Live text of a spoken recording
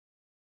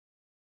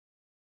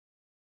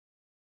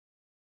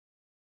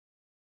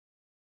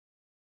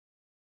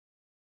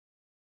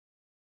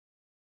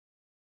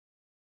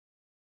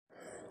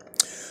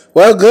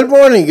Well, good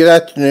morning, good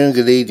afternoon,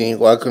 good evening.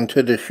 Welcome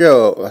to the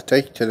show. I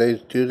think today's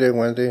Tuesday,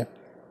 Wednesday.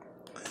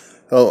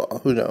 Oh,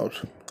 who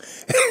knows?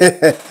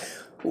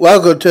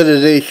 Welcome to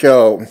the Z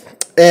Show.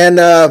 And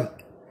I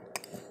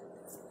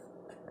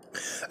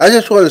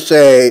just want to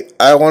say,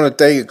 I want to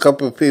thank a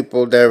couple of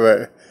people that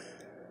were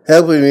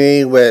helping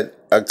me with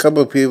a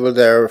couple of people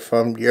that are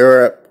from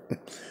Europe.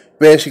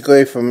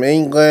 Basically from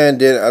England,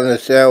 didn't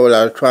understand what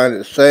I was trying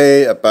to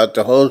say about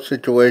the whole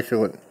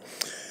situation with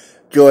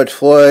George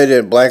Floyd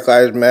and Black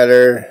Lives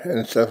Matter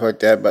and stuff like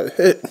that. But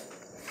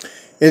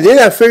and then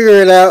I figured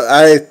it out.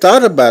 I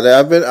thought about it.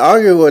 I've been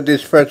arguing with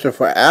this person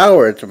for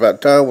hours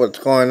about telling what's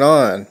going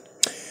on.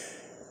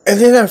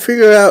 And then I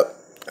figured out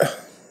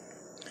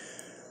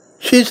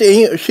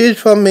she's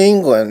from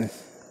England.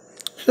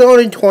 She's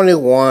only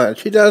 21.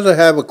 She doesn't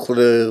have a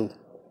clue.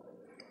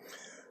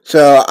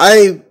 So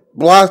I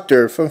blocked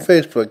her from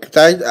Facebook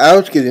because I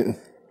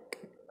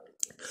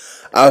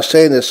was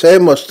saying the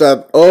same old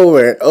stuff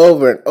over and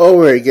over and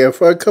over again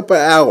for a couple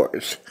of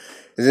hours.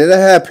 And then I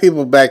had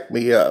people back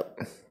me up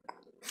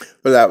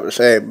what I was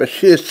saying. But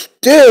she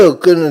still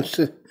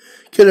couldn't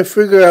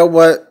figure out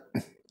what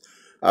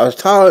I was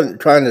trying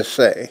to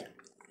say.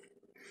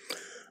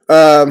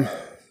 I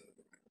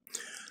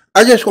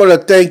just want to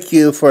thank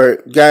you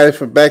guys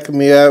for backing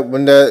me up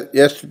when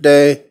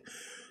yesterday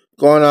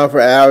going on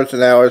for hours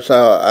and hours.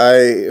 So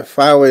I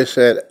finally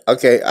said,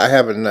 okay, I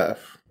have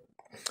enough.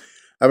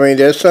 I mean,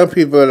 there's some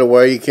people in the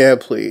world you can't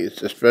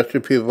please, especially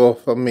people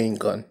from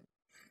England.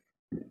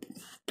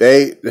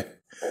 Excuse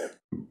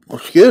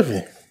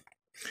me.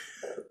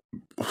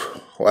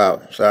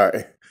 Wow,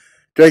 sorry.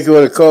 Drinking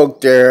with a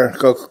Coke there,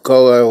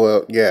 Coca-Cola,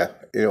 well, yeah,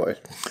 anyways.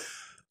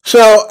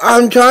 So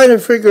I'm trying to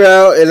figure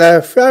out, and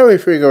I finally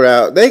figure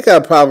out, they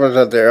got problems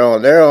of their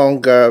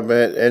own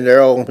government, and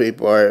their own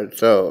people are,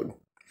 so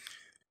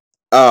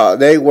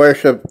they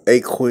worship a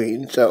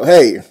queen. So,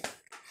 hey,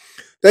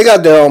 they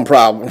got their own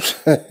problems.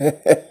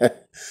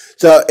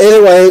 So,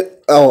 anyway,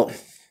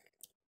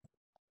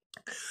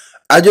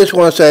 I just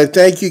want to say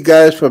thank you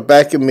guys for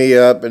backing me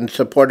up and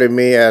supporting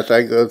me as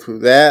I go through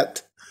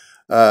that.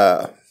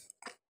 And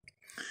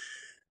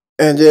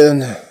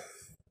then,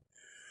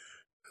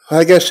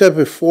 like I said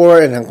before,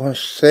 and I'm going to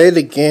say it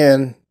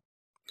again,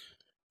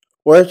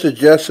 where's the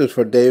justice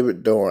for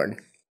David Dorn?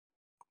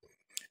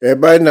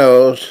 Everybody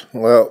knows,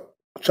 well,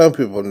 some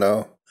people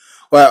know.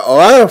 Well, a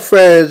lot of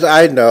friends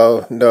I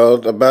know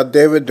about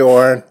David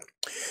Dorn.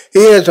 He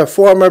is a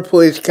former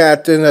police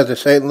captain of the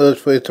St.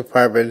 Louis Police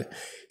Department.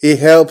 He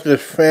helped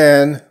his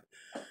friend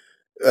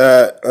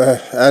at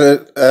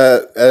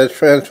his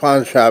friend's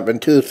pawn shop,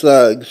 and two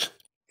thugs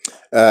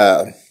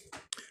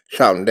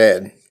shot him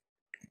dead.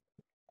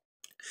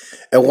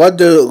 And what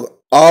do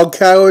all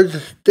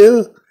cowards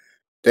do?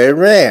 They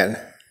ran.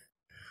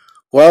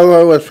 One of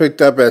them was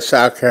picked up in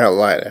South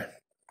Carolina.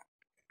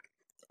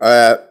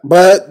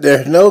 But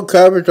there's no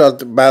coverage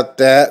about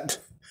that.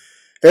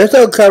 There's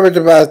no coverage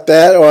about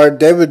that or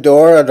David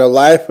Dorn or the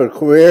life or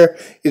career.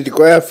 He's a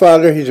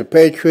grandfather. He's a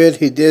patriot.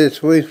 He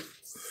was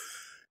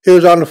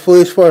on the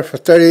police force for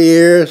 30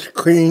 years.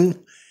 Clean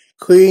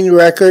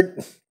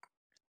record.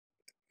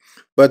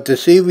 But the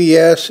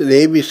CBS,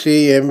 the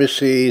ABC,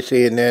 NBC,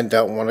 CNN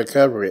don't want to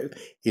cover it.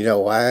 You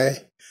know why?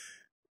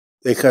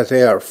 Because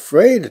they are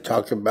afraid to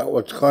talk about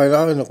what's going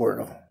on in the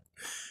world.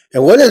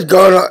 And what is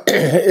going on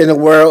in the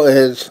world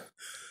is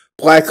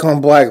black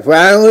on black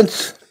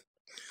violence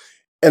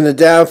and the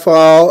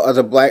downfall of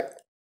the black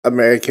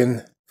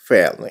American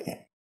family.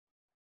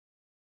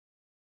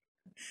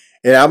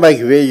 And I'll make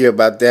a video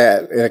about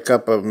that in a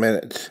couple of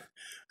minutes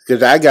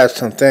because I got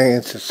some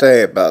things to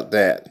say about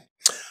that.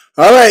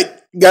 All right,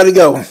 gotta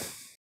go.